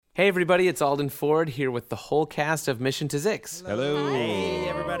Hey everybody, it's Alden Ford here with the whole cast of Mission to Zix. Hello. Hey,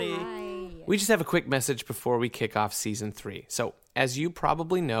 everybody. Hi. We just have a quick message before we kick off Season 3. So, as you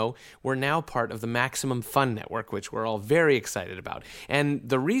probably know, we're now part of the Maximum Fun Network, which we're all very excited about. And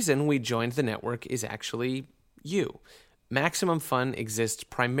the reason we joined the network is actually you. Maximum Fun exists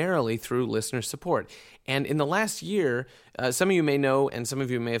primarily through listener support. And in the last year, some of you may know and some of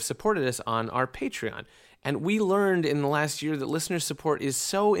you may have supported us on our Patreon. And we learned in the last year that listener support is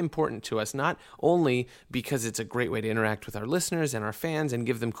so important to us, not only because it's a great way to interact with our listeners and our fans and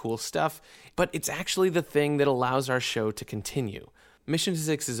give them cool stuff, but it's actually the thing that allows our show to continue. Mission to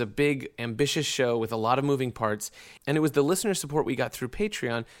Zix is a big, ambitious show with a lot of moving parts, and it was the listener support we got through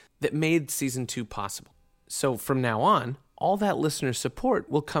Patreon that made Season 2 possible. So from now on, all that listener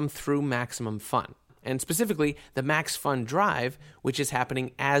support will come through Maximum Fun, and specifically the Max Fun Drive, which is happening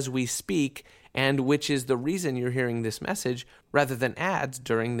as we speak, and which is the reason you're hearing this message rather than ads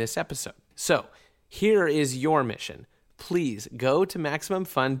during this episode. So, here is your mission. Please go to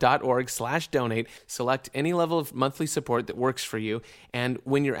MaximumFun.org/donate, select any level of monthly support that works for you, and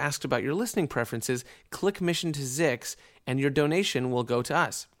when you're asked about your listening preferences, click Mission to Zix, and your donation will go to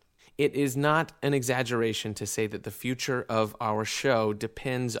us. It is not an exaggeration to say that the future of our show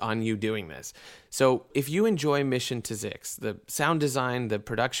depends on you doing this. So if you enjoy Mission to Zix, the sound design, the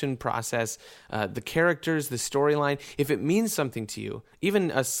production process, the characters, the storyline, if it means something to you,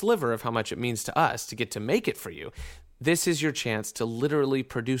 even a sliver of how much it means to us to get to make it for you, this is your chance to literally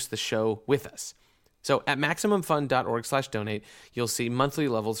produce the show with us. So at MaximumFun.org/donate, you'll see monthly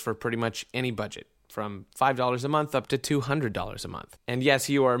levels for pretty much any budget, from $5 a month up to $200 a month. And yes,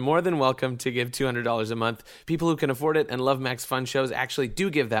 you are more than welcome to give $200 a month. People who can afford it and love Max Fun shows actually do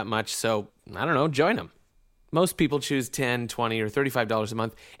give that much, so, I don't know, join them. Most people choose $10, $20, or $35 a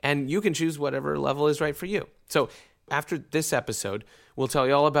month, and you can choose whatever level is right for you. So, after this episode, we'll tell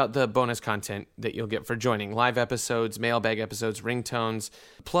you all about the bonus content that you'll get for joining. Live episodes, mailbag episodes, ringtones,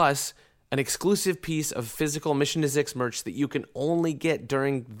 plus an exclusive piece of physical Mission to Zix merch that you can only get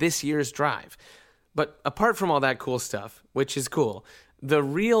during this year's drive. But apart from all that cool stuff, which is cool, the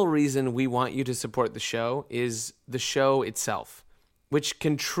real reason we want you to support the show is the show itself, which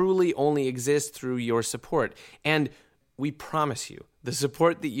can truly only exist through your support. And we promise you, the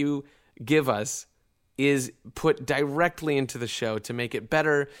support that you give us is put directly into the show to make it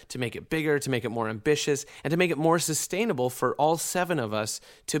better, to make it bigger, to make it more ambitious, and to make it more sustainable for all 7 of us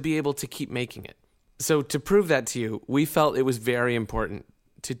to be able to keep making it. So to prove that to you, we felt it was very important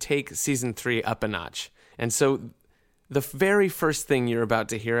to take Season 3 up a notch. And so the very first thing you're about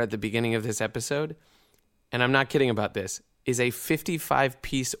to hear at the beginning of this episode, and I'm not kidding about this, is a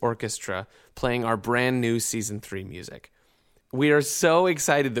 55-piece orchestra playing our brand new Season 3 music. We are so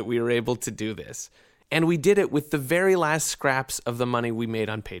excited that we were able to do this. And we did it with the very last scraps of the money we made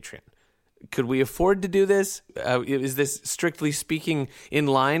on Patreon. Could we afford to do this? Is this, strictly speaking, in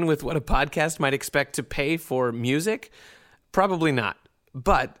line with what a podcast might expect to pay for music? Probably not.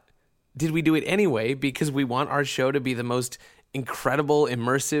 But did we do it anyway because we want our show to be the most incredible,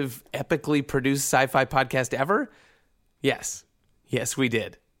 immersive, epically produced sci-fi podcast ever? Yes. Yes, we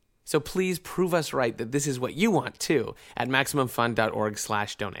did. So please prove us right that this is what you want too at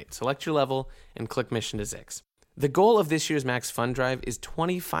MaximumFun.org/donate. Select your level and click Mission to Zix. The goal of this year's Max Fun Drive is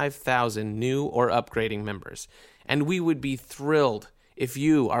 25,000 new or upgrading members. And we would be thrilled if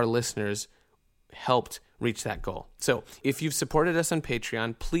you, our listeners, helped reach that goal. So if you've supported us on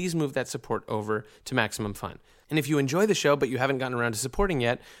Patreon, please move that support over to Maximum Fun. And if you enjoy the show but you haven't gotten around to supporting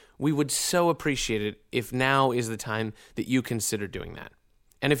yet, we would so appreciate it if now is the time that you consider doing that.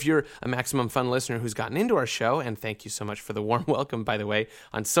 And if you're a Maximum Fun listener who's gotten into our show, and thank you so much for the warm welcome, by the way,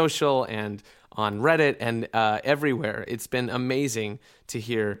 on social and on Reddit and everywhere. It's been amazing to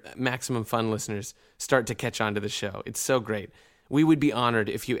hear Maximum Fun listeners start to catch on to the show. It's so great. We would be honored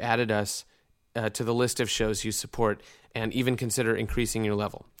if you added us to the list of shows you support and even consider increasing your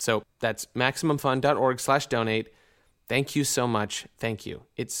level. So that's MaximumFun.org/donate. Thank you so much. Thank you.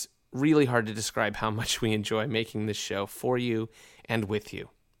 It's really hard to describe how much we enjoy making this show for you and with you.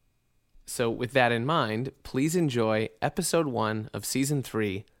 So with that in mind, please enjoy Episode 1 of Season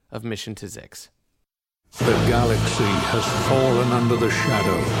 3 of Mission to Zix. The galaxy has fallen under the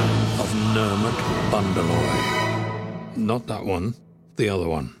shadow of Nermut Bundaloy. Not that one, the other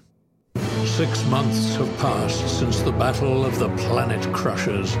one. 6 months have passed since the Battle of the Planet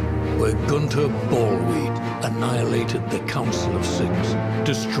Crushers, where Gunter Ballweed annihilated the Council of Six,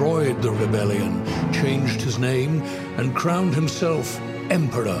 destroyed the rebellion, changed his name, and crowned himself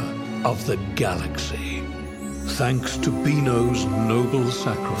Emperor of the Galaxy. Thanks to Beano's noble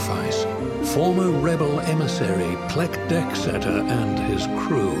sacrifice, former rebel emissary Plek Deksetter and his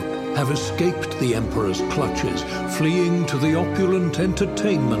crew have escaped the Emperor's clutches, fleeing to the opulent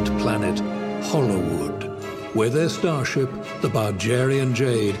entertainment planet Hollowwood, where their starship, the Bargerian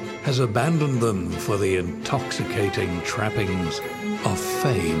Jade, has abandoned them for the intoxicating trappings of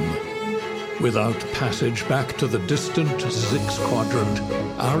fame. Without passage back to the distant Zix Quadrant,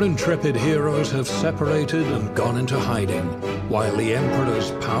 our intrepid heroes have separated and gone into hiding, while the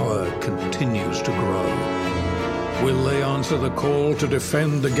Emperor's power continues to grow. Will they answer the call to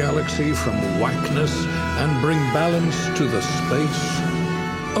defend the galaxy from whackness and bring balance to the space?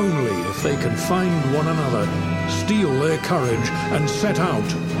 Only if they can find one another, steel their courage, and set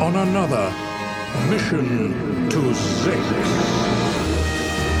out on another mission to Zix.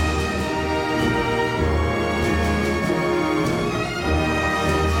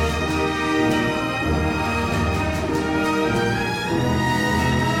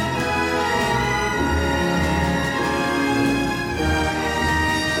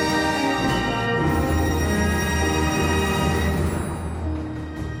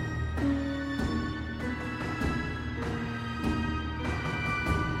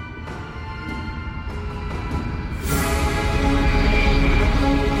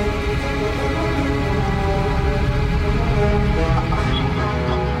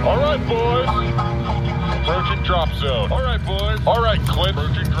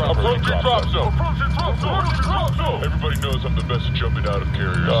 Everybody knows I'm the best at jumping out of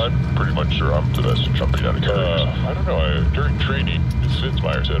carriers. I'm pretty much sure I'm the best at jumping out of carriers. I don't know. During training, Ms.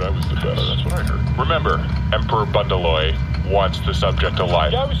 Fitzmyer said I was the best. That's what I heard. Remember, Emperor Bundaloy wants the subject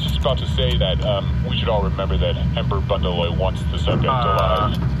alive. Yeah, I was just about to say that we should all remember that Emperor Bundaloy wants the subject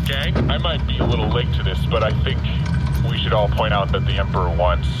alive. Gang, I might be a little late to this, but I think we should all point out that the Emperor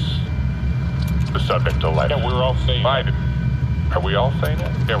wants the subject alive. Yeah, we're all saying it. Are we all saying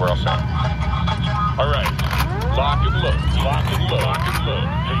it? Yeah, we're all saying it. All right. Lock and load. Lock and load. Lock and load.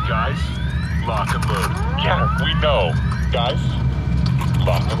 Hey, guys. Lock and load. Yeah, we know. Guys,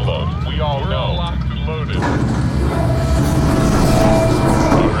 lock and load. We all know. We're locked and loaded. All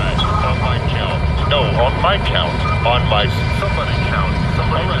right. On my count. No, on my count. On my... Somebody count.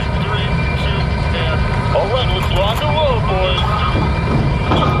 Somebody. All right. 3, 2, and... All right, let's lock and load, boys.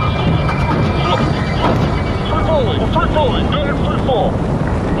 Free falling. We're free falling. Not in free fall.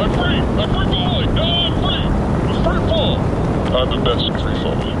 I'm free. I'm free falling. No, I'm free. Free fall. I'm the best at free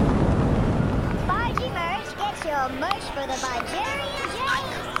falling. Bargy Merch, get your merch for the Bargerian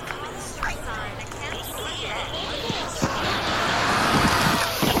Jade.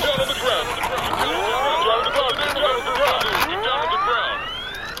 Get down on the ground. Get down on the ground. Get down on the ground. Get down on the ground.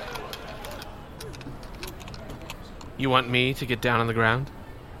 You want me to get down on the ground?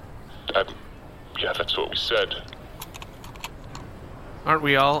 Yeah, that's what we said. Aren't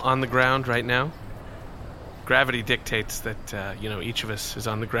we all on the ground right now? Gravity dictates that, each of us is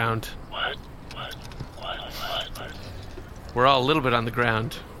on the ground. What? We're all a little bit on the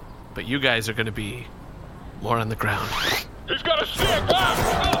ground, but you guys are going to be more on the ground. He's got a stick! Down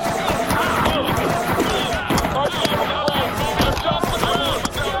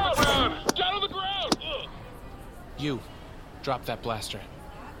on the ground! You, drop that blaster.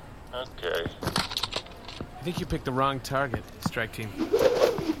 Okay. I think you picked the wrong target, Strike Team.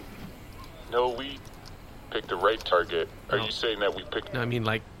 No, we picked the right target. Are you saying that we picked... No, I mean,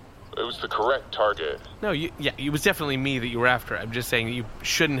 like... It was the correct target. No, it was definitely me that you were after. I'm just saying that you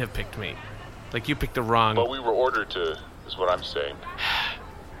shouldn't have picked me. Like, you picked the wrong... But we were ordered to, is what I'm saying.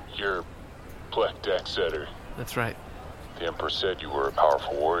 You're Plek Dexeter. That's right. The Emperor said you were a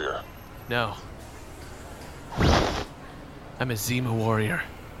powerful warrior. No. I'm a Zima warrior.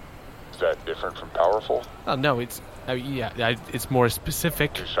 Is that different from powerful? Oh, no, it's... it's more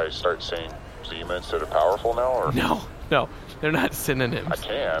specific. Should I start saying Zima instead of powerful now, or...? No, they're not synonyms. I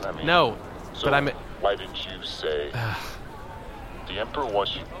can, I mean... No, so but I'm... why didn't you say... the Emperor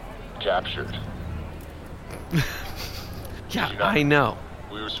wants you captured? Yeah, I know.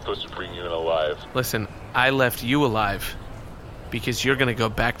 We were supposed to bring you in alive. Listen, I left you alive because you're gonna go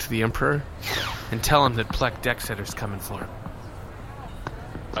back to the Emperor and tell him that Plek Dexeter's coming for him.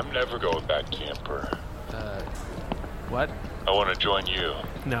 I'm never going back to the Emperor. What? I want to join you.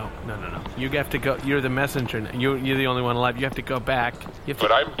 No. You have to go. You're the messenger. You're the only one alive. You have to go back. But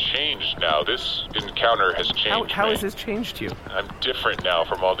I'm changed now. This encounter has changed How me. has this changed you? I'm different now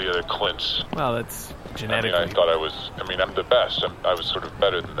from all the other Clints. Well, that's genetically. I thought I'm the best. I was sort of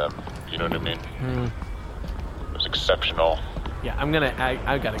better than them. You know what I mean? It was exceptional. Yeah,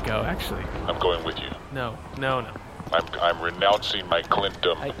 I gotta go, actually. I'm going with you. No. I'm renouncing my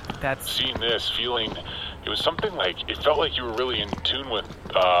Clintdom. Seeing this, feeling... It was something like... It felt like you were really in tune with...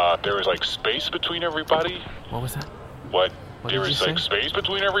 there was, like, space between everybody. What was that? What What There did you was say? like space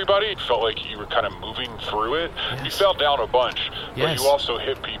between everybody. It felt like you were kind of moving through it. Yes. You fell down a bunch, Yes. but you also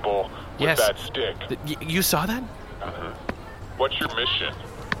hit people with Yes. that stick. You saw that? What's your mission?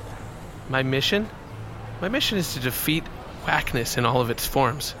 My mission? My mission is to defeat whackness in all of its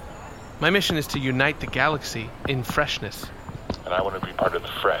forms. My mission is to unite the galaxy in freshness. And I want to be part of the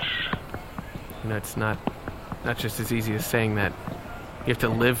fresh. You know, it's not just as easy as saying that. You have to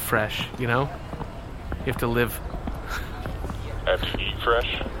live fresh, you know? You have to live... I have to eat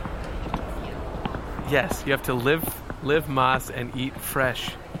fresh. Yes, you have to live moss and eat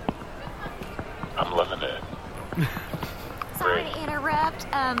fresh. I'm loving it. Sorry to interrupt.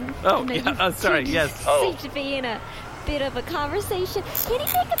 I Oh, know yeah, you sorry, two yes. Oh. seem to be in a bit of a conversation. Can you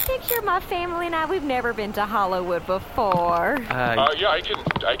take a picture of my family and I? We've never been to Hollywood before. Yeah, I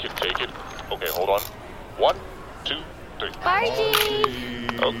can take it. Okay, hold on. 1, 2, 3. Margie!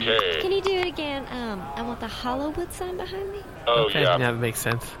 Okay. Can you do it again? I want the Hollywood sign behind me. Oh, okay, yeah. that makes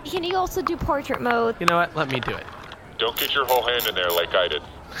sense. Can you also do portrait mode? You know what? Let me do it. Don't get your whole hand in there like I did.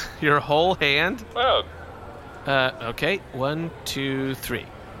 Your whole hand? Well, Okay. 1, 2, 3.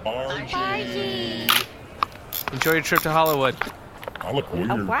 Margie! Enjoy your trip to Hollywood. I look weird.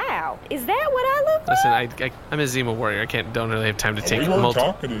 Oh, wow. Is that what I look like? Listen, I'm a Zima warrior. Don't really have time to take We weren't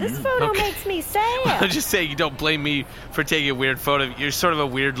multiple... talking to This you. photo Okay. makes me I'm sad. just saying, you don't blame me for taking a weird photo. You're sort of a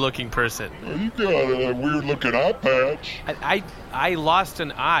weird-looking person. You got a weird-looking eye patch. I lost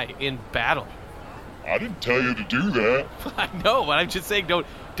an eye in battle. I didn't tell you to do that. I know, but I'm just saying,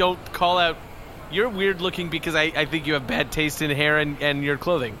 don't call out. You're weird-looking because I think you have bad taste in hair and your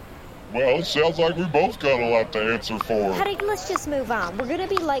clothing. Well, it sounds like we both got a lot to answer for. Honey, let's just move on. We're gonna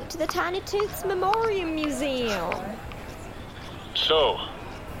be late to the Tiny Tooths Memorial Museum. so,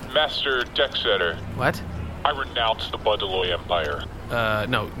 Master Decksetter, What? I renounce the Bundaloy Empire.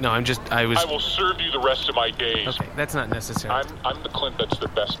 No, I was... I will serve you the rest of my days. Okay, that's not necessary. I'm the Clint that's the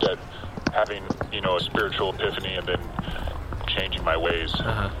best at having, a spiritual epiphany and then changing my ways.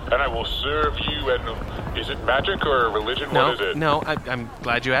 And I will serve you, and is it magic or religion? What is it? No, I'm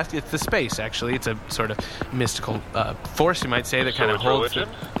glad you asked. It's the space, actually. It's a sort of mystical force, you might say, that So kind of it's holds...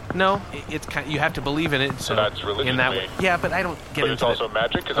 religion? No, it's kind you have to believe in it. So that's religion in that to way. me. Yeah, but I don't get But into it's also it.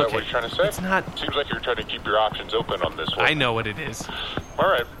 magic? Is that Okay, what you're trying to say? it's not- Seems like you're trying to keep your options open on this one. I know what it is. All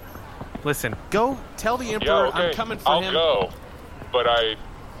right. Listen, go tell the Yeah, Emperor okay. I'm coming for I'll him. go. But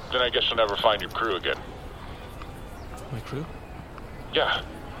then I guess you'll never find your crew again. My crew? Yeah.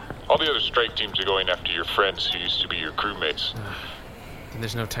 All the other strike teams are going after your friends who used to be your crewmates. And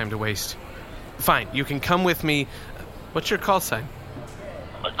there's no time to waste. Fine, you can come with me. What's your call sign?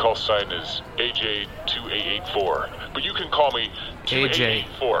 My call sign is AJ2884. But you can call me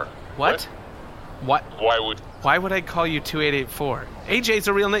 2884. What? What? Why would Why would I call you 2884? AJ's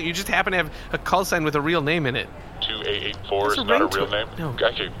a real name. You just happen to have a call sign with a real name in it. 2884 There's is a not a ring to real it. name? No.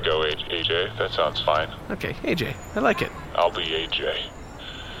 I could go AJ. That sounds fine. Okay, AJ. I like it. I'll be AJ.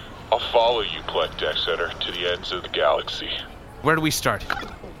 I'll follow you, Clint Decksetter, to the ends of the galaxy. Where do we start?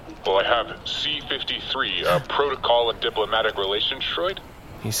 Well, I have C-53, a protocol and diplomatic relations droid.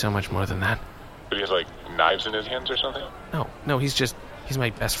 He's so much more than that. But he has, like, knives in his hands or something? No, he's my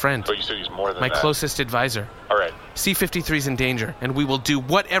best friend. But you said he's more than My that. closest advisor. All right. C-53's in danger, and we will do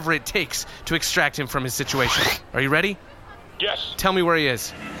whatever it takes to extract him from his situation. Are you ready? Yes. Tell me where he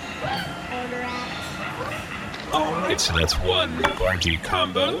is. Alright, so that's one Bargy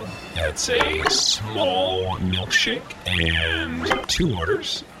combo. That's a small milkshake and 2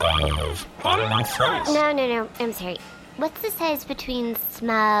 orders of on and off fries. No. I'm sorry. What's the size between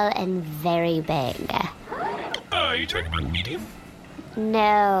small and very big? Are you talking about medium?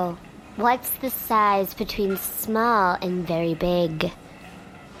 No. What's the size between small and very big?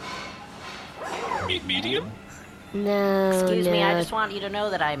 Medium? No. Excuse me, no. I just want you to know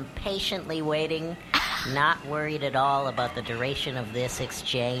that I'm patiently waiting, not worried at all about the duration of this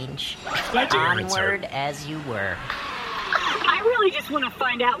exchange. Glad to hear it, sir. Onward as you were. I really just want to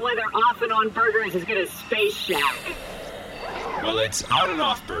find out whether Off and On Burger is as good as Space Shack. Well, it's on and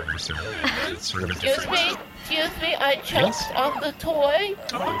off burger, sir. And it's sort of a difference. Excuse me, I choked on the toy.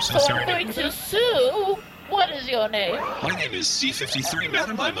 Oh, I'm so So sorry. I'm going to sue. What is your name? My name is C-53,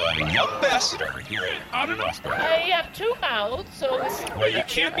 madam. I'm a young ambassador here at On and Off Burger. I have 2 mouths, so... Well, you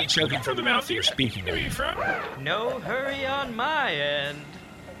can't be choking from the mouth that you're speaking to me from. No hurry on my end.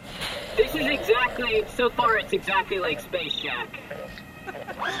 This is so far it's exactly like Space Shack.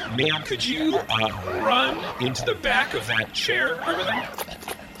 Ma'am, could you run into the back of that chair over there?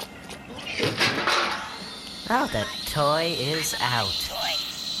 Oh, the toy is out.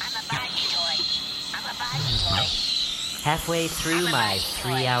 Halfway through my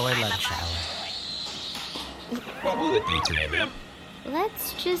 3-hour lunch hour. What will it be today, ma'am?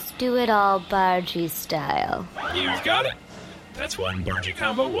 Let's just do it all Bargy style. You've got it. That's one Bargy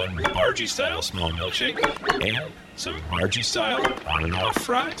combo, one Bargy style small milkshake, and some Bargy style on and off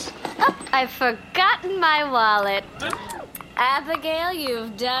fries. Oh, I've forgotten my wallet. Abigail,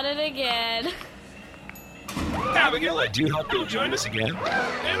 you've done it again. Abigail, I do hope you'll join us again,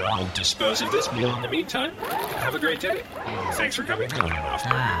 and I'll dispose of this meal in the meantime. Have a great day. Thanks for coming on and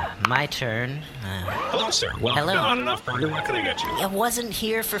off. My turn. Hello, sir. Welcome Hello. to On and Off Burger. What can I get you? I wasn't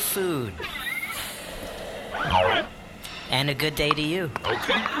here for food. All right. And a good day to you.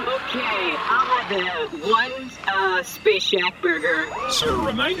 Okay. Okay, I'll have one Space Shack burger. Sir,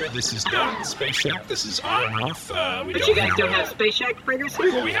 reminder, this is not Space Shack. This is On and Off. But you guys don't have Space Shack burgers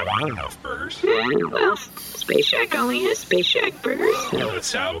here? Well, we have On and Off burgers. Yeah, well, Space Shack only has Space Shack burgers. Well,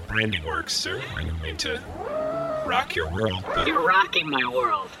 that's how branding works, sir. I don't mean to rock your world, but... You're rocking my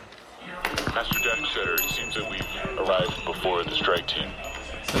world. Master Dexter, it seems that we've arrived before the strike team.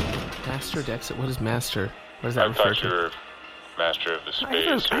 Master Dexter? What is Master? What does that I refer thought to? you were Master of the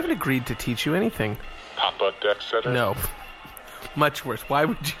Space. I haven't agreed to teach you anything. Papa Dexter? No. Much worse. Why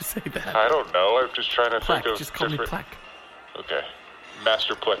would you say that? I don't know. I'm just trying to Pleck. think of Just call me different... Pleck. Okay.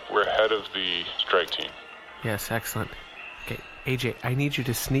 Master Pleck, we're head of the strike team. Yes, excellent. Okay, AJ, I need you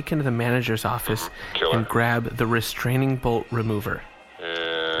to sneak into the manager's office Killer. and grab the restraining bolt remover.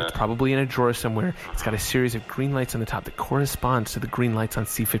 It's probably in a drawer somewhere. It's got a series of green lights on the top that corresponds to the green lights on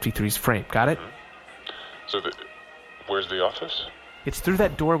C-53's frame. Got it? So, where's the office? It's through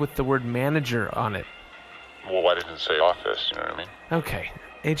that door with the word manager on it. Well, why didn't it say office? You know what I mean? Okay.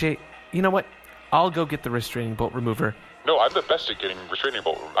 AJ, you know what? I'll go get the restraining bolt remover. No, I'm the best at getting restraining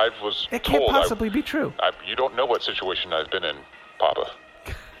bolt. I was It told... can't possibly be true. You don't know what situation I've been in, Papa.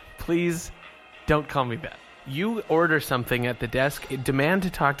 Please don't call me that. You order something at the desk, demand to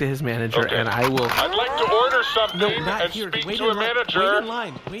talk to his manager, Okay. and I will... I'd like to order something and here. speak Wait to a in line. manager. Wait in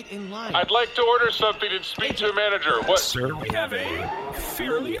line. Wait in line. I'd like to order something and speak to a manager. What? Sir, we have a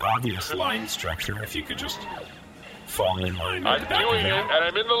fairly obvious line structure. If you could just fall in line. I'm doing it, and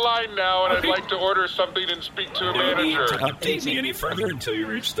I'm in the line now, and Okay. I'd like to order something and speak to a No need manager. to update me any further until you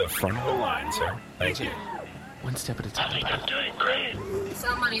reach the front of the line, sir. Thank you. One step at a time. I think I'm doing great.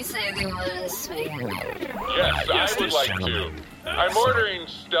 Somebody say they want to speak. Yes, I would this like gentleman. to. I'm ordering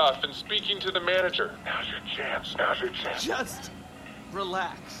stuff and speaking to the manager. Now's your chance. Now's your chance. Just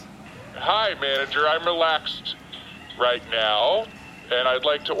relax. Hi, manager. I'm relaxed right now, and I'd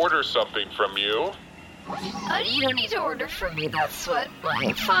like to order something from you. You don't need to order from me. That's what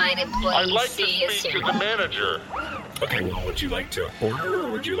my fine I'd employees like to see as speak your... to the manager. Okay, well, would you like to order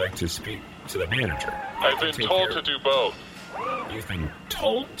or would you like to speak to the manager? I've been told to do both. You've been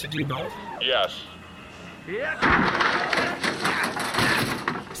told to do both? Yes.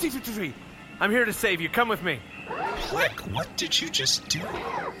 C-53, I'm here to save you. Come with me. Pleck, what did you just do?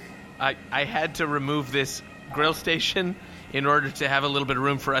 I had to remove this grill station in order to have a little bit of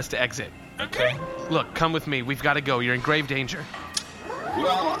room for us to exit. Okay. Look, come with me. We've got to go. You're in grave danger.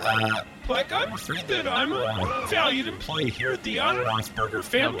 Well, Pleck, I'm afraid that I'm a valued employee here at the On and Off Burger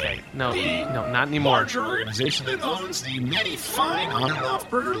family. Okay. No, The not anymore. larger organization that owns the many fine On and Off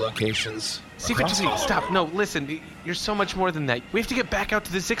Burger locations. C-53, stop. No, listen. You're so much more than that. We have to get back out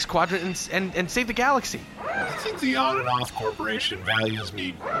to the 6th Quadrant and save the galaxy. I think the On and Off Corporation values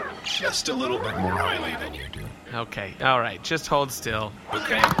me just a little bit more highly than you do. Okay. All right. Just hold still.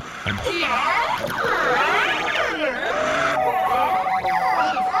 Okay.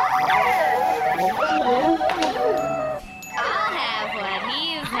 I'll have what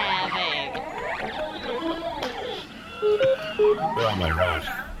he's having. Well, my rod.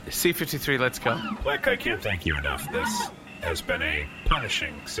 C-53, let's go. Pleck, I can't thank you enough. This has been a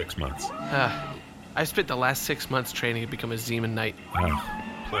punishing 6 months. I spent the last 6 months training to become a Zeman Knight.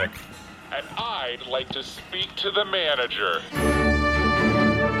 Oh, Pleck. And I'd like to speak to the manager.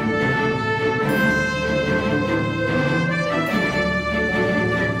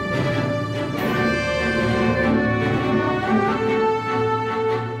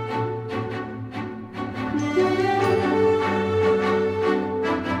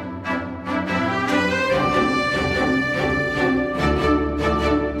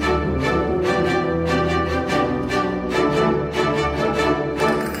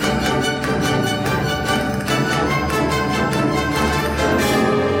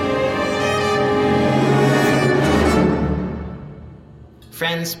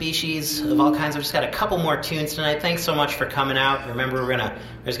 Friends, species of all kinds. I've just got a couple more tunes tonight. Thanks so much for coming out. Remember,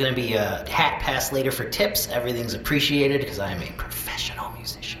 there's gonna be a hat pass later for tips. Everything's appreciated because I am a professional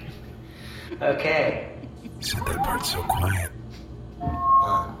musician. Okay. You said that part so quiet.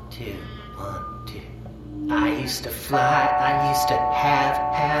 1, 2, 1, 2. I used to fly, I used to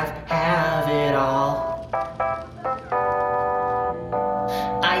have it all.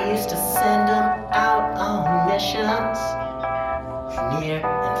 I used to send them out on missions, near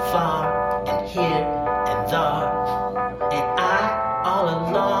and far and here and there. And I, all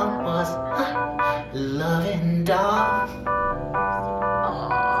along, was a loving dog.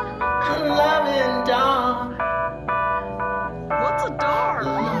 A loving dog. What's a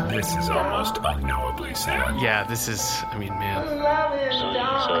dog? This is almost unknowably sad. Yeah, this is, I mean, man.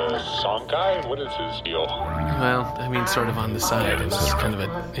 So he's a song guy? What is his deal? Well, I mean, sort of on the side. It's kind of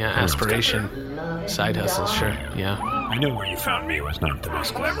a aspiration. Side hustle, sure, yeah. I know where you found me was not the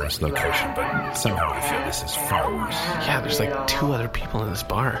most glamorous location, but somehow I feel this is far worse. Yeah, there's like 2 other people in this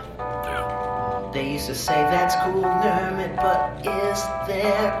bar. They used to say that's cool, Nermit, but is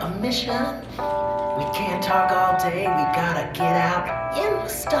there a mission? We can't talk all day, we gotta get out in the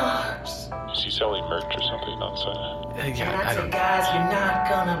stars. Is he selling merch or something on site? Yeah, And I I don't say, know. guys, you're not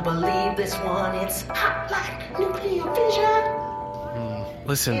gonna believe this one. It's hot like nuclear fission.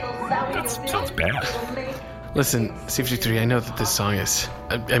 Listen, That sounds bad. listen, C53, I know that this song is,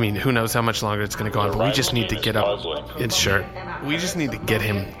 I mean, who knows how much longer it's going to go on, but we just need to get up. It's sure. We just need to get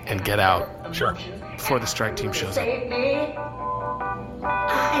him and get out. Sure. Before the strike team shows up. Save me.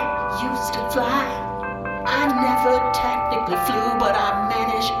 I used to fly. I never technically flew, but I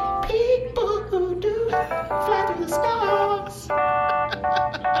managed people who do fly through the stars.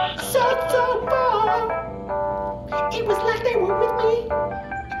 So far. It was like they were with me.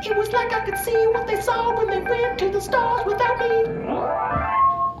 It was like I could see what they saw when they went to the stars without me.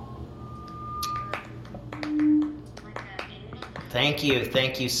 Thank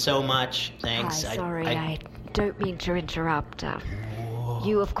you so much. Thanks. Hi, sorry, I don't mean to interrupt.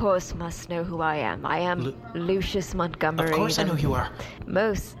 You, of course, must know who I am. I am Lucius Montgomery. Of course I know who you are.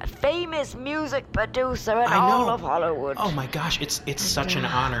 Most famous music producer in I know. all of Hollywood. Oh my gosh, it's such an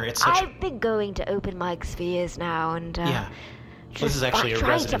honor. It's such. I've been going to open mics for years now, and Yeah. just This is actually a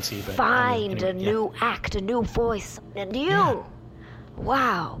trying residency, to but find anyway, a new act, a new voice, and you. Yeah.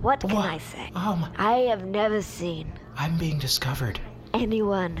 Wow, what can I say? Oh my. I have never seen I'm being discovered.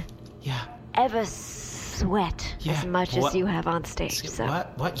 anyone Yeah. ever sweat Yeah. as much What- as you have on stage. So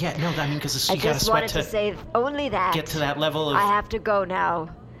What? Yeah, no, I mean, because I you gotta just sweat wanted to say only that. get to that level of. I have to go now.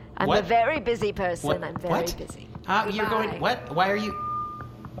 I'm a What? very busy person. What? I'm very What? busy. You're going. Goodbye. What? Why are you?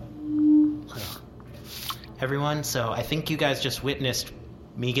 Everyone, so I think you guys just witnessed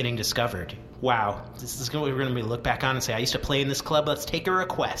me getting discovered. Wow, this is what we're going to be look back on and say, I used to play in this club. Let's take a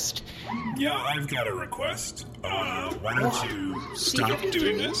request. Yeah, I've got a request. Why don't you stop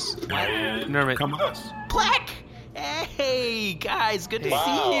doing this and Nermit. come with us? Black! Hey, guys, good to Wow.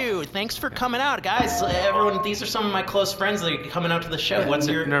 see you. Thanks for coming out. Guys, everyone, these are some of my close friends that are coming out to the show. What's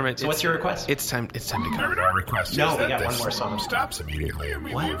your Nermit, so what's your request? It's time to go. Nermit, our request No, is we that got this one more song. stops immediately and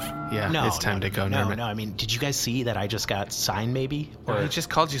we What? leave. Yeah, No, it's time to go, no, Nermit. no, I mean, did you guys see that I just got signed, maybe? He just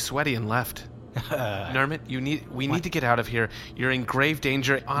called you sweaty and left. Nermit, we need to get out of here. You're in grave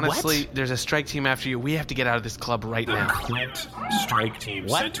danger. Honestly, there's a strike team after you. We have to get out of this club right The now. Clint strike team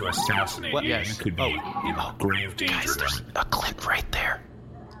What? sent to assassinate What? you. Yes. You could be in grave danger. Guys, there's a clip right there.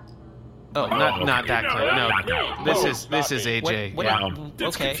 Oh, not that no, clear. No, no. this is AJ. What- yeah. what-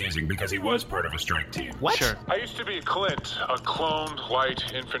 That's Okay. confusing because he was part of a strike team. What? Sure. I used to be a Clint, a cloned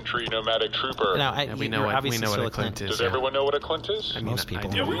light infantry nomadic trooper. No, Yeah, we know you're what obviously still a Clint is. Does yeah. everyone know what a Clint is? I mean, Most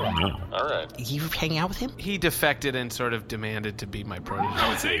people. I Yeah, do. we all know. All right. You hang out with him? He defected and sort of demanded to be my protege. I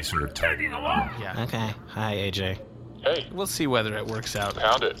would say sort of tagging along. Yeah. Okay. Hi, AJ. Hey, We'll see whether it works out.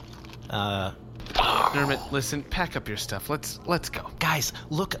 pound it. Nermit, listen, pack up your stuff. Let's go. Guys,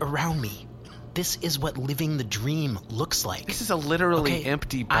 look around me. This is what living the dream looks like. This is a literally Okay,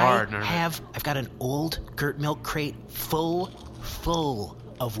 empty bar, Nermit. I've got an old Gert milk crate full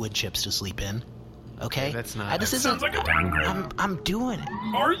of wood chips to sleep in. Okay? that's not- This That isn't. sounds like a downgrade. I'm doing it.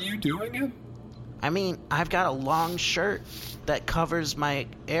 Are you doing it? I mean, I've got a long shirt that covers my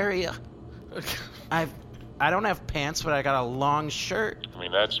area. I don't have pants, but I got a long shirt. I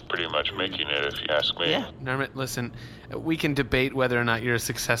mean, that's pretty much making it, if you ask me. Yeah. Nermit, listen, we can debate whether or not you're a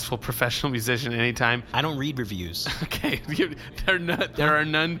successful professional musician anytime. I don't read reviews. Okay, there are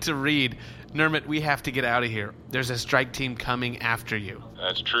none to read. Nermit, we have to get out of here. There's a strike team coming after you.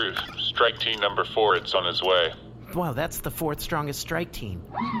 That's true. Strike team number 4, it's on its way. Wow, that's the 4th strongest strike team.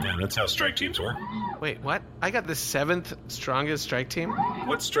 Yeah, that's how strike teams work. Wait, what? I got the 7th strongest strike team?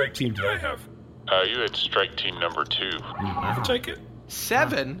 What strike team did I have? You had strike team number 2. I'll take it.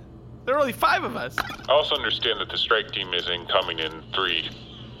 7? There are only 5 of us. I also understand that the strike team is incoming in 3,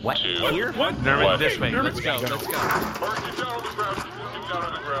 What? 2. Here? What? Nermit, What? this way. Nermit, Let's go. Mark, get down on the ground. Get down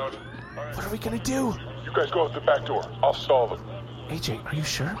on the ground. All right. What are we gonna do? You're You guys go out the back door. I'll stall them. AJ, are you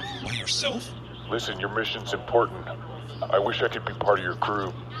sure? By yourself? Listen, your mission's important. I wish I could be part of your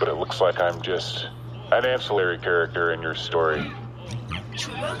crew, but it looks like I'm just an ancillary character in your story. It's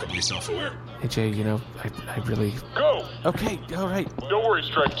remarkably self-aware. AJ, you know, I really... Go! Okay, all right. Don't worry,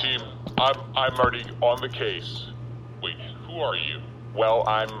 strike team. I'm already on the case. Wait, who are you? Well,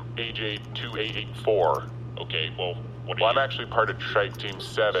 I'm AJ2884. Okay, well, I'm actually part of strike team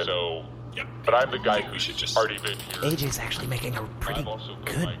 7, so... Yep. But I'm the guy who's already been here. AJ's actually making a pretty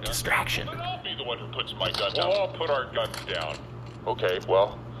good distraction. I'll be the one who puts my gun down. We'll all put our guns down. Okay,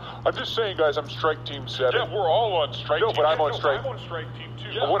 well, I'm just saying, guys, I'm strike team 7. Yeah, we're all on strike team. No, but I'm on strike team 2.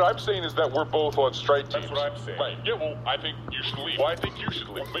 Yeah. What I'm saying is that we're both on strike teams. That's what I'm saying. Right. Yeah, well, I think you should leave. Well, I think you should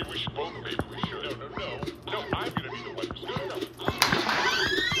leave. Well, maybe we should both. Maybe we should. No, I'm going to be the one who's going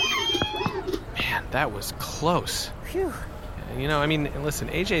to... Man, that was close. Phew. You know, I mean, listen,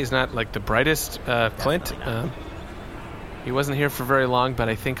 AJ is not like the brightest, Clint. He wasn't here for very long, but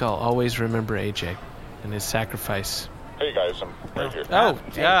I think I'll always remember AJ and his sacrifice. Hey, guys, I'm right here. Oh,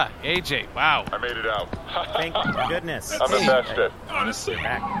 yeah, AJ, wow. I made it out. Thank goodness. I'm invested. Honestly.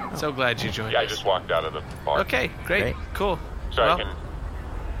 So glad you joined Yeah, I us. just walked out of the bar. Okay, great, cool. So well, I can...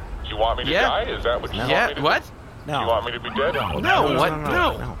 You want me to die? Is that what you want me to what? do? You want me to be dead? No, what?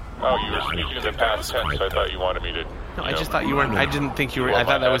 No. Oh, you were speaking in the past tense. I thought you wanted me to... No, I just thought you weren't... I didn't think you were... I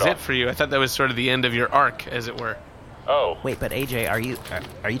thought that was it for you. I thought that was sort of the end of your arc, as it were. Oh. Wait, but AJ, are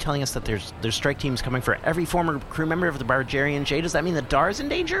you telling us that there's strike teams coming for every former crew member of the Bargerian J? Does that mean that Dar is in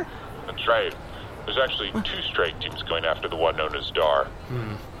danger? That's right. There's actually 2 strike teams going after the one known as Dar.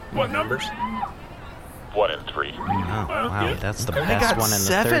 What numbers? 1 and 3. Oh, wow, that's the I best got one and the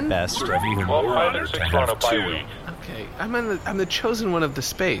 7? third best. Well, 5 and 6 are on a bye week. Okay, I'm the chosen one of the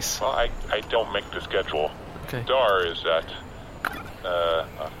space. Well, I don't make the schedule. Okay. Dar is at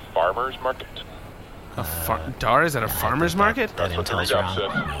a farmer's market. Dar is at a farmer's market? That's what the recap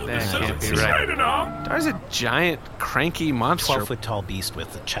said. That can't be right. Dar's a giant, cranky monster. 12-foot-tall beast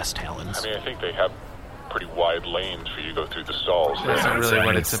with chest talons. I mean, I think they have pretty wide lanes for you to go through the stalls. That's not really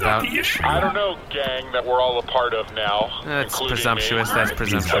what it's about. I don't know, gang, that we're all a part of now. That's including presumptuous. me. That's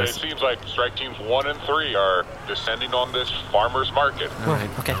presumptuous. But it seems like strike teams 1 and 3 are descending on this farmer's market. All right.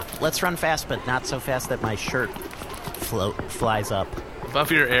 Okay, let's run fast, but not so fast that my shirt flies up. Above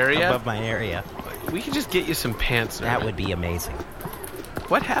your area? Above my area. We can just get you some pants. That would be amazing.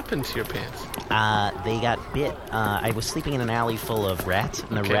 What happened to your pants? They got bit. I was sleeping in an alley full of rats,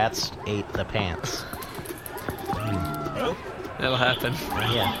 and the rats ate the pants. That'll happen.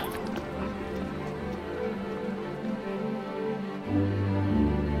 Yeah.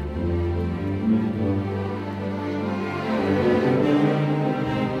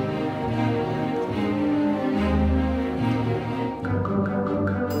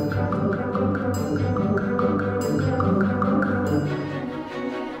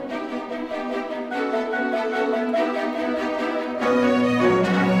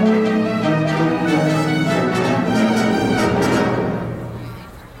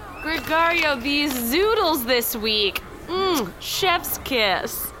 These zoodles this week. Chef's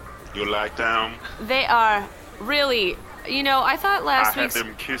kiss. You like them? They are really... You know, I thought last week... I had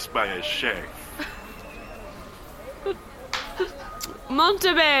them kissed by a chef.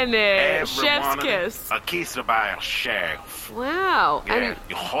 Molto bene. Chef's kiss. A kiss by a chef. Wow. Yeah,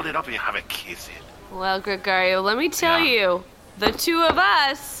 you hold it up and you have a kiss it. Well, Gregario, let me tell you, the two of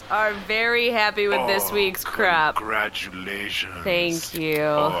us are very happy with this week's crop. Congratulations. Thank you.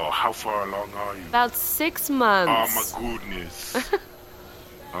 Oh, how far along are you? About 6 months. Oh, my goodness.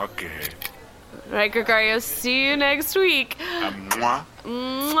 Okay. Right, Gregario, see you next week. Mwah.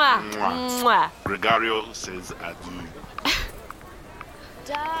 Mwah. Mwah. Gregario says adieu.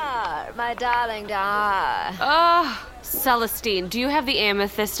 Dar, my darling Dar. Oh, Celestine, do you have the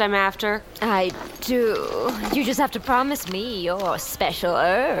amethyst I'm after? I do. You just have to promise me your special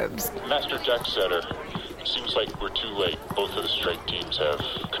herbs. Master Jacksetter, it seems like we're too late. Both of the strike teams have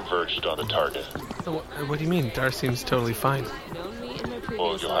converged on the target. What do you mean? Dar seems totally fine.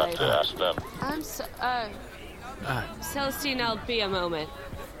 Well, you'll have to ask them. I'm so... Celestine, I'll be a moment.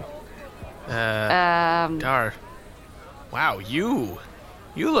 Dar. Wow, you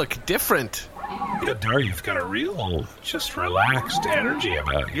look different. Yeah, Dar, you've got a real, just relaxed energy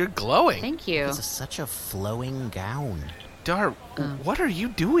about you. You're glowing. Thank you. This is such a flowing gown. Dar, what are you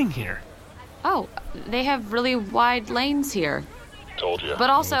doing here? Oh, they have really wide lanes here. Told you. But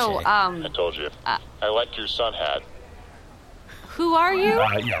also, I told you. I like your sun hat. Who are you?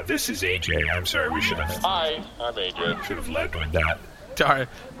 Yeah, this is AJ. I'm sorry, we should have... Hi, I'm AJ. Should have led with that. Dar,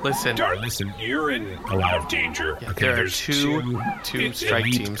 listen. Dar, listen, you're in a lot of danger. Yeah, Okay, there are there's two strike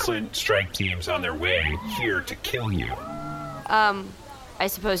elite teams. Clint strike teams on their way here to kill you. I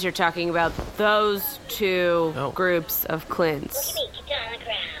suppose you're talking about those two groups of Clints.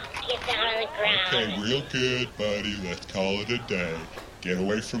 Okay, real good, buddy. Let's call it a day. Get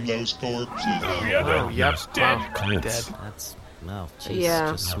away from those corpses. Oh, yeah, dead. Clints. That's, well, jeez,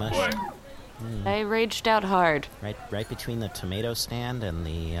 Yeah. just smushed. Boy. I raged out hard. Right between the tomato stand and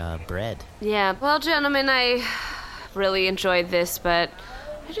the bread. Yeah, well, gentlemen, I really enjoyed this, but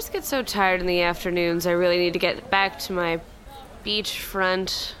I just get so tired in the afternoons. I really need to get back to my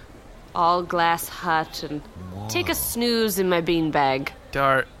beachfront, all-glass hut and take a snooze in my beanbag.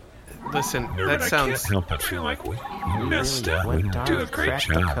 Dar, listen, Nervin, that sounds... I can't help but feel like we messed up. We didn't do a great Cracked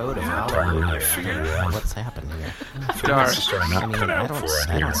job. the code of Yeah, how Dar, we're I figured it gonna out. what's happened here. Dar, I mean, I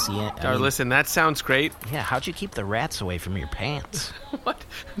don't see it. Dar, listen, that sounds great. Yeah, how'd you keep the rats away from your pants? What?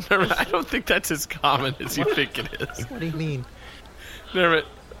 Nermit, I don't think that's as common as you think it is. What do you mean? Nermit,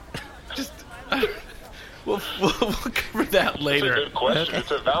 just... We'll cover that later. It's a good question.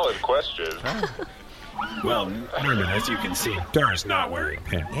 It's a valid question. Well, Nerman, as you can see, Dar's not wearing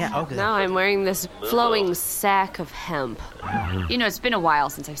pants. Yeah, okay. Now I'm wearing this flowing sack of hemp. You know, it's been a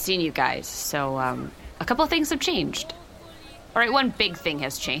while since I've seen you guys, so a couple of things have changed. All right, one big thing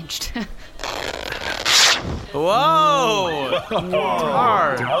has changed. Whoa!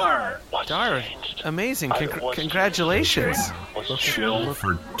 Dar! Dar, amazing. Congratulations. Chill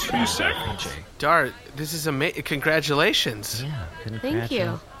for 2 seconds. Dar, this is amazing. Congratulations. Yeah, Thank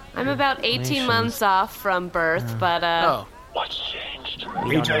you. I'm about 18 months off from birth, but What's changed?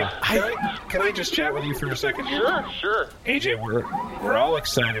 AJ, can I just chat with you for a second? Sure. AJ, we're all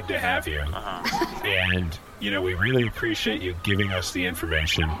excited to have you. And, we really appreciate you giving us the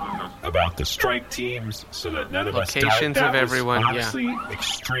information about the strike teams so that none of us died. Locations That of was everyone, honestly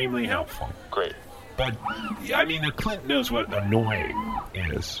extremely helpful. Great. But, the Clint knows what annoying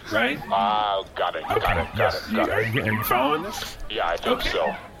is, right? Got it. Okay, Got it. Are you following this? Yeah, I think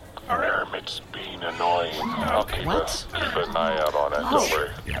so. All right. Nermit's being annoying. I'll keep What? an eye out on it. Don't worry.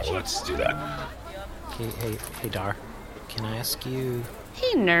 Yeah, let's do that. Hey, Dar. Can I ask you?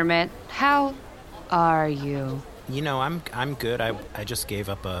 Hey, Nermit, how are you? I'm good. I just gave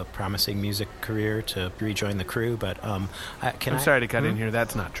up a promising music career to rejoin the crew, but I'm sorry to cut in here.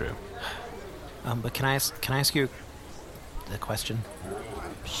 That's not true. But can I ask you the question?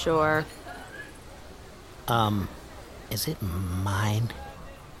 sure. Is it mine?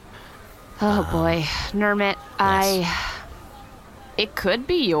 Oh boy, Nermit, it could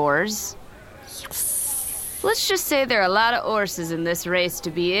be yours. Let's just say there are a lot of horses in this race to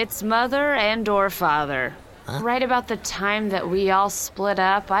be its mother and or father. Huh? Right about the time that we all split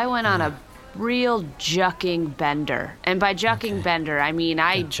up, I went on a real jucking bender. And by jucking bender, I mean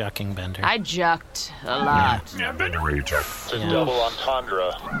jucking bender. I jucked a lot. Yeah, bender where you juck. It's a double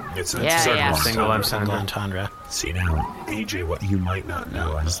entendre. It's a Yeah. Single entendre. See now, AJ, what you might not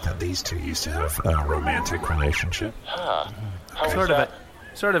know is that these two used to have a romantic relationship. How was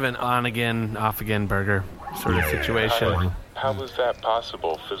Sort of an on again, off again burger sort of situation. How was that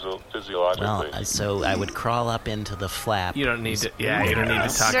possible physiologically? Well, so I would crawl up into the flap. You don't need to. Yeah, you don't need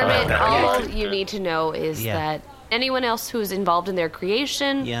to talk Nermit, about that. all you need to know is Yeah. that anyone else who's involved in their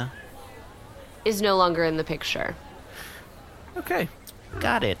creation is no longer in the picture. Okay.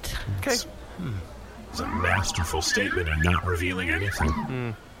 Got it. Okay. It's a masterful statement and not revealing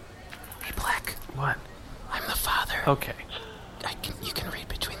anything. Hey, Black. What? I'm the father. Okay. You can read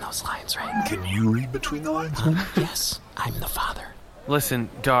between those lines, right? Can you read between the lines? Yes, I'm the father. Listen,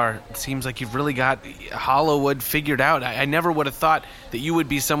 Dar, it seems like you've really got Hollywood figured out. I never would have thought that you would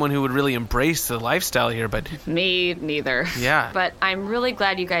be someone who would really embrace the lifestyle here, but... Me neither. Yeah. But I'm really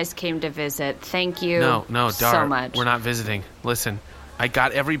glad you guys came to visit. Thank you No, Dar, so much. we're not visiting. Listen, I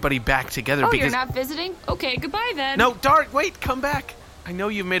got everybody back together Oh, because... you're not visiting? Okay, goodbye then. No, Dar, wait, come back. I know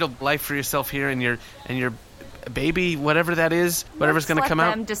you've made a life for yourself here and your baby, whatever that is, whatever's going to come Let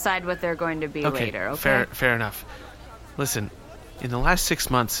out. them decide what they're going to be later, okay? Fair enough. Listen, in the last 6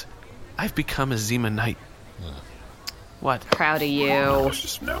 months, I've become a Zima Knight. What? Proud of you. Let's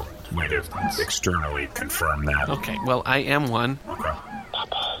just know. Might have externally confirmed that. Okay, well, I am one. Okay.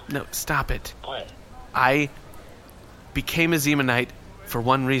 No, stop it. What? I became a Zima Knight for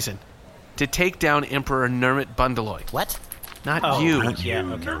one reason. To take down Emperor Nermit Bundeloy. What? Not you. Not you, Yeah,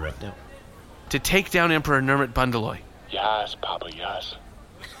 okay. Nermit. No. To take down Emperor Nermit Bundeloy. Yes, Papa, yes.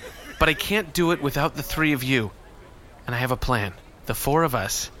 But I can't do it without the three of you. And I have a plan. The four of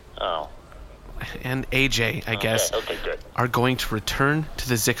us, Oh. and AJ, I guess, Okay, good. are going to return to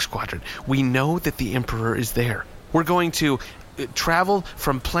the Zik Squadron. We know that the Emperor is there. We're going to travel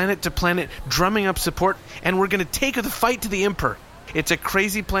from planet to planet, drumming up support, and we're going to take the fight to the Emperor. It's a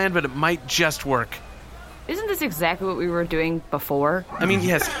crazy plan, but it might just work. Isn't this exactly what we were doing before? I mean,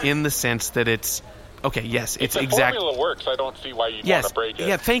 yes, in the sense that it's... Okay, yes, it's the exact. formula works. I don't see why you'd Yes, want to break it.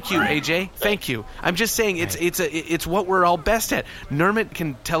 yeah, thank you, AJ. Thank you. I'm just saying it's what we're all best at. Nermit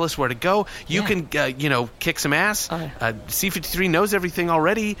can tell us where to go. You can, kick some ass. C-53 knows everything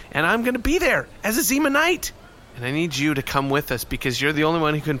already, and I'm going to be there as a Zima Knight. And I need you to come with us because you're the only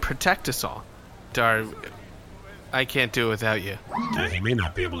one who can protect us all. Dar, I can't do it without you. He may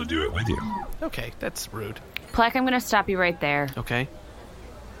not be able to do it with you. Okay, that's rude. Plek, I'm going to stop you right there. Okay.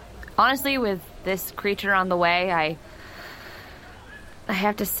 Honestly, with this creature on the way, I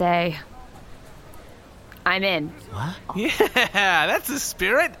have to say, I'm in. What? Yeah, that's the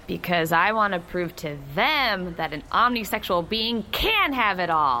spirit. Because I want to prove to them that an omnisexual being can have it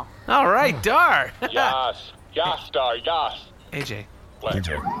all. All right, Dar. Yes, Dar, yes. AJ. What?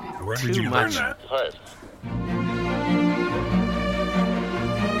 AJ, where did you learn that? What?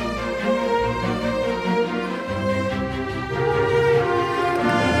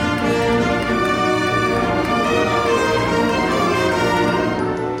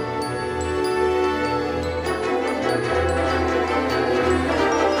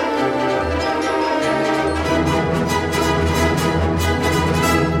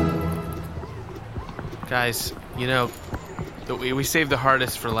 Guys, we saved the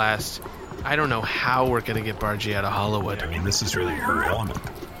hardest for last. I don't know how we're going to get Bargy out of Hollywood. I mean, this is really her element.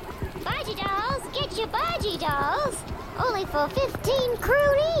 Bargy dolls, get your Bargy dolls. Only for 15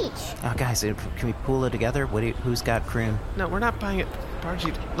 croon each. Oh, guys, can we pool it together? Who's got croon? No, we're not buying it.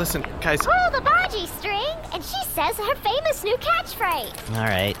 Bargy, listen, guys. Pull the Bargy string, and she says her famous new catchphrase. All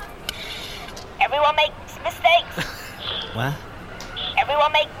right. Everyone makes mistakes. What?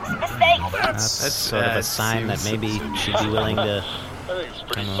 Everyone makes mistakes. That's sort of a sign that maybe she'd be willing to... I think it's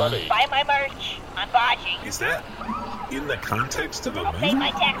pretty funny. Buy my merch on Baji. Is that in the context of a I'll pay movie?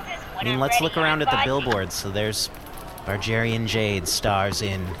 my taxes when I'm let's ready look around on at the Baji. billboards. So there's Bargerian Jade stars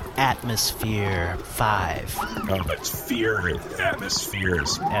in Atmosphere 5. Oh, that's Fear and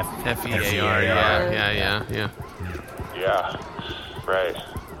Atmospheres. F-E-A-R, yeah. Yeah, right.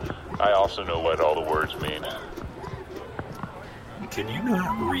 I also know what all the words mean. Can you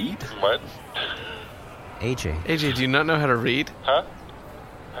not read? What? AJ, do you not know how to read? Huh?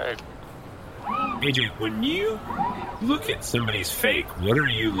 AJ, when you look at somebody's fake, what are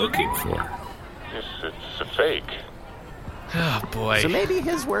you looking for? It's a fake. Oh, boy. So maybe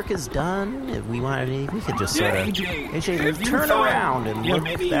his work is done. If we could just sort of... AJ, turn around and look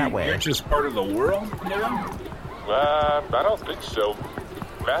maybe that way. You're just part of the world now? I don't think so.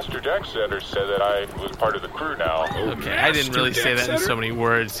 Master Decksetter said that I was part of the crew now. Okay, I didn't really say that in so many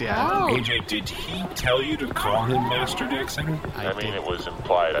words, yeah. Oh. AJ, did he tell you to call him Master Decksetter? I mean, it was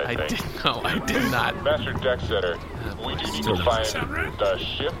implied, I think. I did not. Master Decksetter, we do need to find the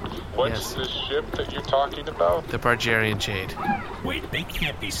ship. What's the ship that you're talking about? The Bargerian Jade. Wait, they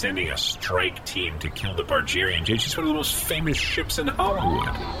can't be sending a strike team to kill the Bargerian Jade. She's one of the most famous ships in Hollywood.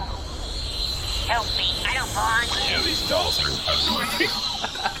 Help me, I don't belong here. Yeah, these dolls are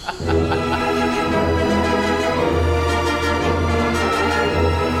annoying.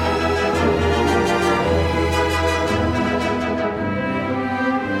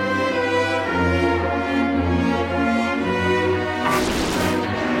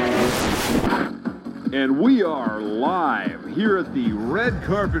 And we are live here at the red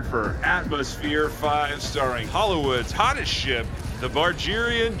carpet for Atmosphere 5, starring Hollywood's hottest ship, the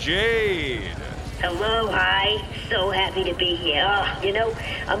Bargerian Jade. Hello, hi. So happy to be here.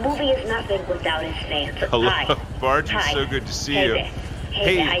 A movie is nothing without its fans. Hello, Hi. Bargy. Hi. So good to see Hey you. there.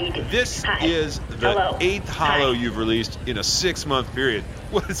 Hey there, how you doing? This Hi. is the Hello. 8th Hollow Hi. you've released in a 6-month period.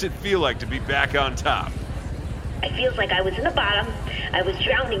 What does it feel like to be back on top? It feels like I was in the bottom. I was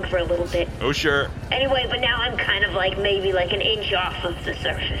drowning for a little bit. Oh, sure. Anyway, but now I'm kind of maybe an inch off of the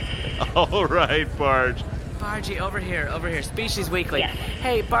surface. All right, Barge. Bargy, over here. Species Weekly. Yes.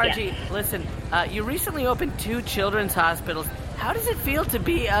 Hey, Bargy, Yes. listen. You recently opened 2 children's hospitals. How does it feel to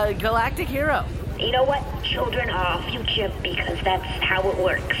be a galactic hero? You know what? Children are our future because that's how it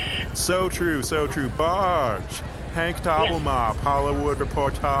works. So true. Barge. Hank Doublemop, Hollywood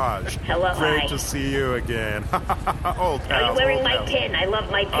Reportage. Hello, Great hi. to see you again. Old pals. Are you wearing old my pals. pin? I love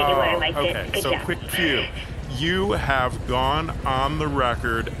my pin. You're wearing my pin. Okay, Good so job. quick cue. You have gone on the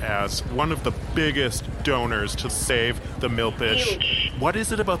record as one of the biggest donors to save the milkfish. Huge. What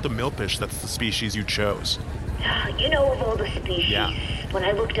is it about the milkfish that's the species you chose? You know, of all the species, Yeah. when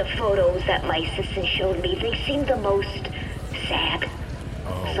I looked at photos that my assistant showed me, they seemed the most sad.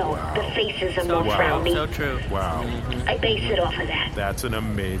 Oh, So so the faces are more frowny. So true. Wow. I base it off of that. That's an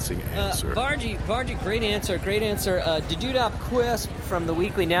amazing answer. Bargy, great answer. Dududop Quisp from the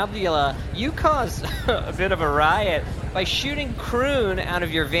Weekly Nebula, you caused a bit of a riot by shooting croon out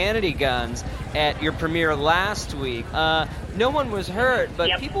of your vanity guns at your premiere last week. No one was hurt,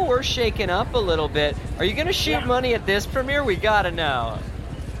 but people were shaken up a little bit. Are you going to shoot money at this premiere? We got to know.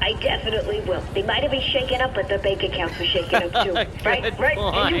 I definitely will. They might have been shaken up, but their bank accounts were shaken up too. right?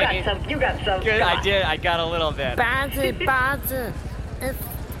 Point. You got some. Good. I did. I got a little bit. Bargy, it's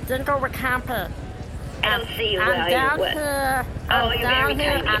Dingle Recamper. I don't see you. I'm down here.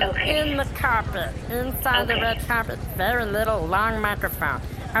 I'm Okay. in the carpet, inside the red carpet. Very little, long microphone.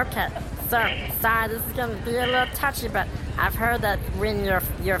 Okay, so sorry, this is gonna be a little touchy, but I've heard that when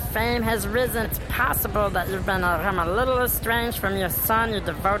your fame has risen, it's possible that you've become a little estranged from your son, your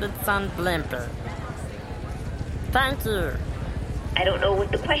devoted son, Blimper. Thank you. I don't know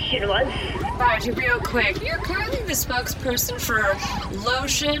what the question was. Bargy, real quick, you're currently the spokesperson for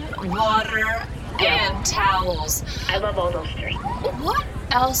lotion, water, and towels. I love all those three. What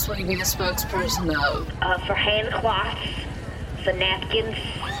else will you be the spokesperson of? For hand cloths, for napkins.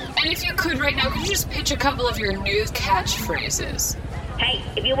 And if you could right now, could you just pitch a couple of your new catchphrases? Hey,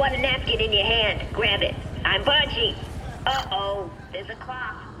 if you want a napkin in your hand, grab it. I'm Bargy. Uh-oh, there's a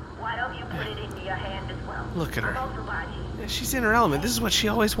cloth. Why don't you put it into your hand as well? Look at her. She's in her element. This is what she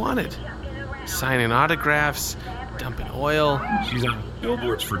always wanted. Signing autographs, dumping oil. She's on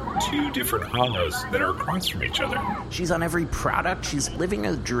billboards for 2 different hollows that are across from each other. She's on every product. She's living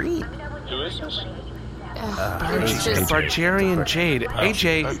a dream. Who is this? Bargerian Jade. AJ.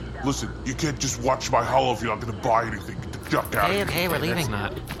 Hey, listen, you can't just watch my hollow if you're not going to buy anything. Get the duck out. Okay, we're leaving.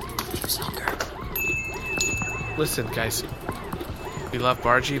 Not. Listen, guys. We love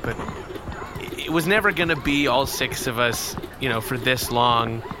Bargy, but it was never going to be all 6 of us, for this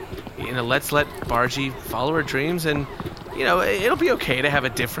long. Let's let Bargy follow her dreams, and, it'll be okay to have a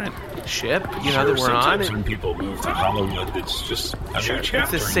we ship, that we're on. When people move to Hollywood, it's just a new chapter.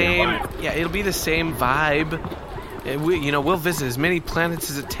 It's the same. Yeah, it'll be the same vibe. And we'll visit as many planets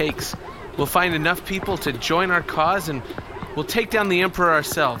as it takes. We'll find enough people to join our cause, and we'll take down the Emperor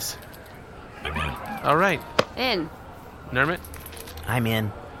ourselves. Amen. All right. In. Nermit? I'm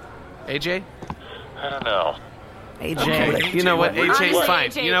in. AJ? I don't know. AJ. Okay. You know what? AJ's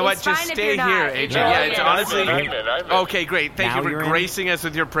fine. AJ, you know what? it's Just fine if stay you're not. here, AJ. AJ. Yeah, it's honestly. I'm in. Okay, great. Thank Now you you're for in? gracing us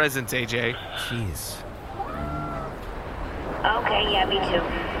with your presence, AJ. Jeez. Okay, yeah, me too.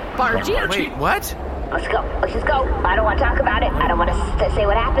 Bargy? Wait, what? Let's go. Let's just go. I don't want to talk about it. I don't want to say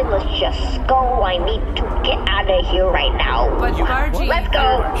what happened. Let's just go. I need to get out of here right now. But Bargy... Let's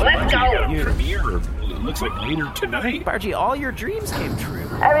go. Let's go. Premiere looks like later tonight. Bargy, all your dreams came true.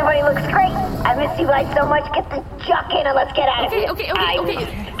 Everybody looks great. I miss you guys so much. Get the juck in and let's get out of here. Okay.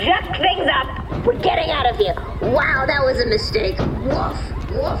 Juck things up. We're getting out of here. Wow, that was a mistake.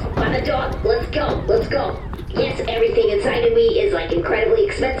 Woof. On the dog. Let's go. Yes, everything inside of me is incredibly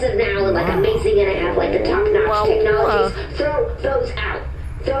expensive now and amazing, and I have the top-notch technologies. Throw those out.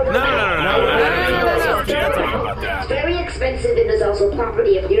 No. It's very expensive, and is also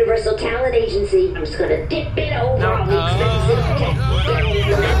property of Universal Talent Agency. I'm just gonna dip it over all the expensive tech.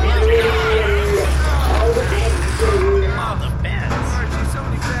 All the beds. So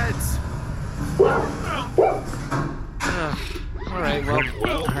many beds. All right, well.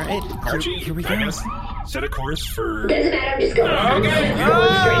 All right, Archie, here we go. Set a course for... Doesn't matter, I'm just going.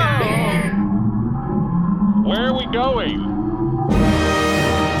 Where are we going?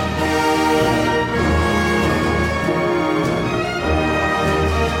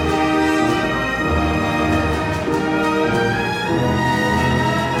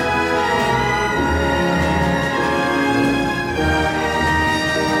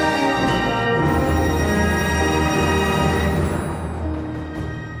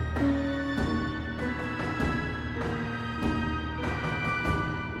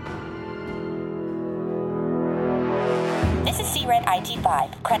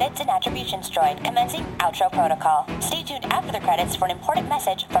 IT5, credits and attributions droid commencing outro protocol. Stay tuned after the credits for an important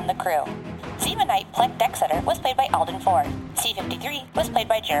message from the crew. Zima Knight Plek Dexeter was played by Alden Ford. C-53 was played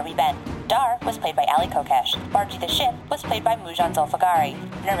by Jeremy Benn. Dar was played by Ali Kokesh. Bargy the Ship was played by Mujan Zulfagari.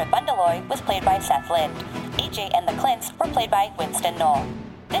 Nermit Bundaloy was played by Seth Lind. AJ and the Clints were played by Winston Knoll.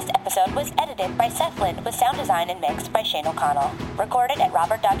 This episode was edited by Seth Lind with sound design and mixed by Shane O'Connell. Recorded at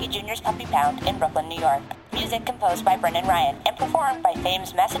Robert Doggy Jr.'s Puppy Pound in Brooklyn, New York. Music composed by Brendan Ryan and performed by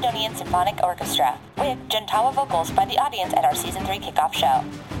Fame's Macedonian Symphonic Orchestra, with Gentawa vocals by the audience at our Season 3 kickoff show.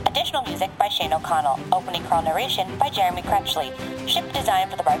 Additional music by Shane O'Connell, opening crawl narration by Jeremy Kretschley, ship design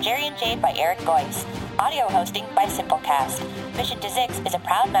for the Bargerian Jade by Eric Goyce, audio hosting by Simplecast. Mission to Zix is a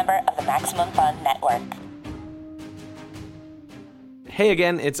proud member of the Maximum Fun Network. Hey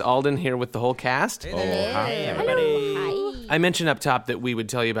again, it's Alden here with the whole cast. Hey, everybody. I mentioned up top that we would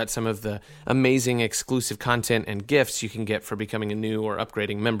tell you about some of the amazing exclusive content and gifts you can get for becoming a new or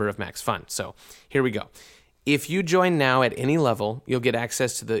upgrading member of Max Fun. So here we go. If you join now at any level, you'll get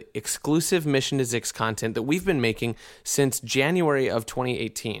access to the exclusive Mission to Zix content that we've been making since January of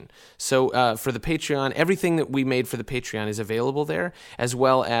 2018. So for the Patreon, everything that we made for the Patreon is available there, as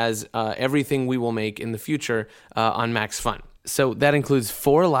well as everything we will make in the future on Max Fun. So that includes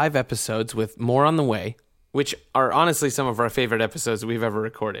 4 live episodes with more on the way, which are honestly some of our favorite episodes we've ever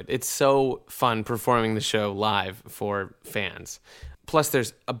recorded. It's so fun performing the show live for fans. Plus,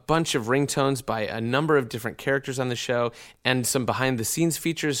 there's a bunch of ringtones by a number of different characters on the show and some behind-the-scenes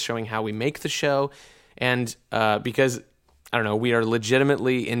features showing how we make the show. And because, I don't know, we are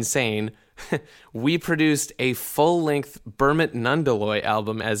legitimately insane, we produced a full-length Bermit Nundaloy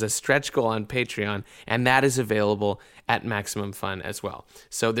album as a stretch goal on Patreon, and that is available at Maximum Fun as well.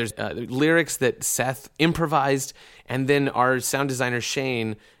 So there's lyrics that Seth improvised, and then our sound designer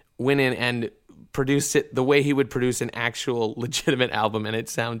Shane went in and produced it the way he would produce an actual legitimate album, and it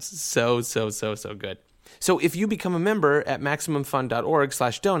sounds so good. So if you become a member at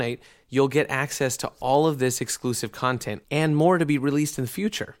MaximumFun.org/donate, you'll get access to all of this exclusive content and more to be released in the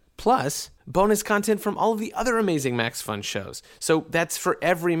future. Plus, bonus content from all of the other amazing Max Fun shows. So that's for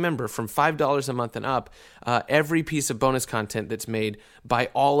every member from $5 a month and up, every piece of bonus content that's made by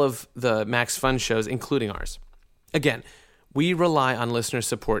all of the Max Fun shows, including ours. Again, we rely on listener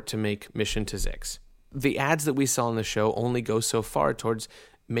support to make Mission to Zix. The ads that we sell on the show only go so far towards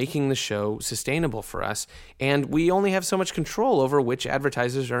making the show sustainable for us, and we only have so much control over which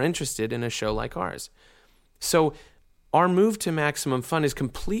advertisers are interested in a show like ours. So our move to Maximum Fun is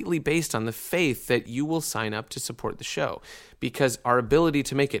completely based on the faith that you will sign up to support the show, because our ability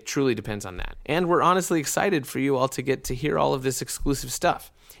to make it truly depends on that. And we're honestly excited for you all to get to hear all of this exclusive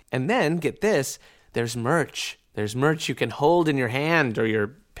stuff. And then, get this, there's merch. There's merch you can hold in your hand or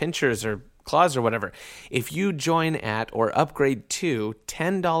your pinchers or claws or whatever. If you join at or upgrade to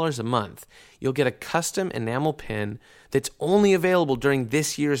 $10 a month, you'll get a custom enamel pin that's only available during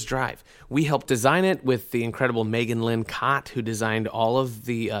this year's drive. We helped design it with the incredible Megan Lynn Cott, who designed all of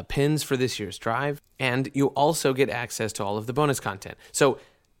the pins for this year's drive. And you also get access to all of the bonus content. So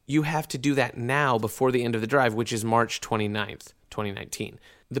you have to do that now before the end of the drive, which is March 29th, 2019.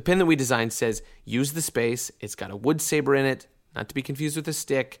 The pin that we designed says, use the space. It's got a wood saber in it, not to be confused with a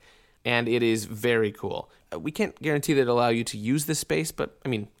stick, and it is very cool. We can't guarantee that it'll allow you to use the space, but, I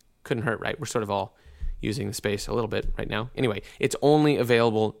mean, couldn't hurt, right? We're sort of all using the space a little bit right now. Anyway, it's only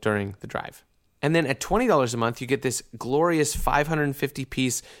available during the drive. And then at $20 a month, you get this glorious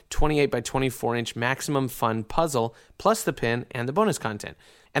 550-piece, 28 by 24-inch Maximum Fun puzzle, plus the pin and the bonus content.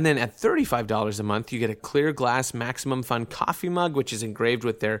 And then at $35 a month, you get a clear glass Maximum Fun coffee mug, which is engraved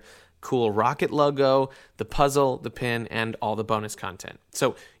with their cool rocket logo, the puzzle, the pin, and all the bonus content.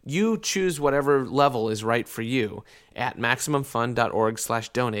 So you choose whatever level is right for you at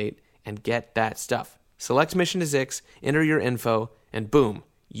MaximumFun.org/donate and get that stuff. Select Mission to Zix, enter your info, and boom,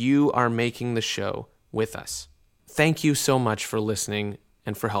 you are making the show with us. Thank you so much for listening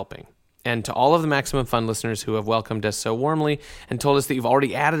and for helping. And to all of the Maximum Fun listeners who have welcomed us so warmly and told us that you've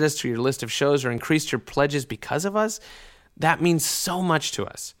already added us to your list of shows or increased your pledges because of us, that means so much to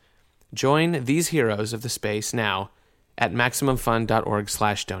us. Join these heroes of the space now at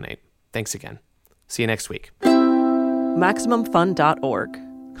MaximumFun.org/donate. Thanks again. See you next week.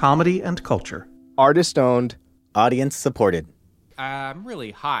 MaximumFun.org. Comedy and culture. Artist owned. Audience supported. I'm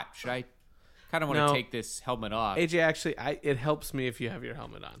really hot. Should I kind of want to take this helmet off? AJ, actually, it helps me if you have your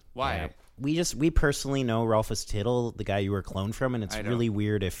helmet on. Why? Yeah. We personally know Rolfus Tittle, the guy you were cloned from, and it's really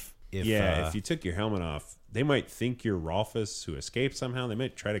weird if if you took your helmet off, they might think you're Rolfus who escaped somehow. They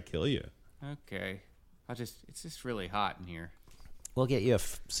might try to kill you. Okay. It's just really hot in here. We'll get you a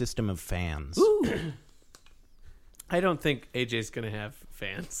system of fans. Ooh. I don't think AJ's going to have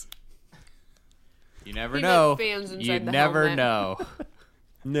fans. You never know. You never know.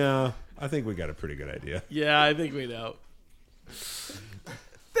 No, I think we got a pretty good idea. Yeah, I think we know.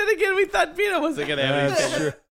 Then again, we thought Pino wasn't going to have anything.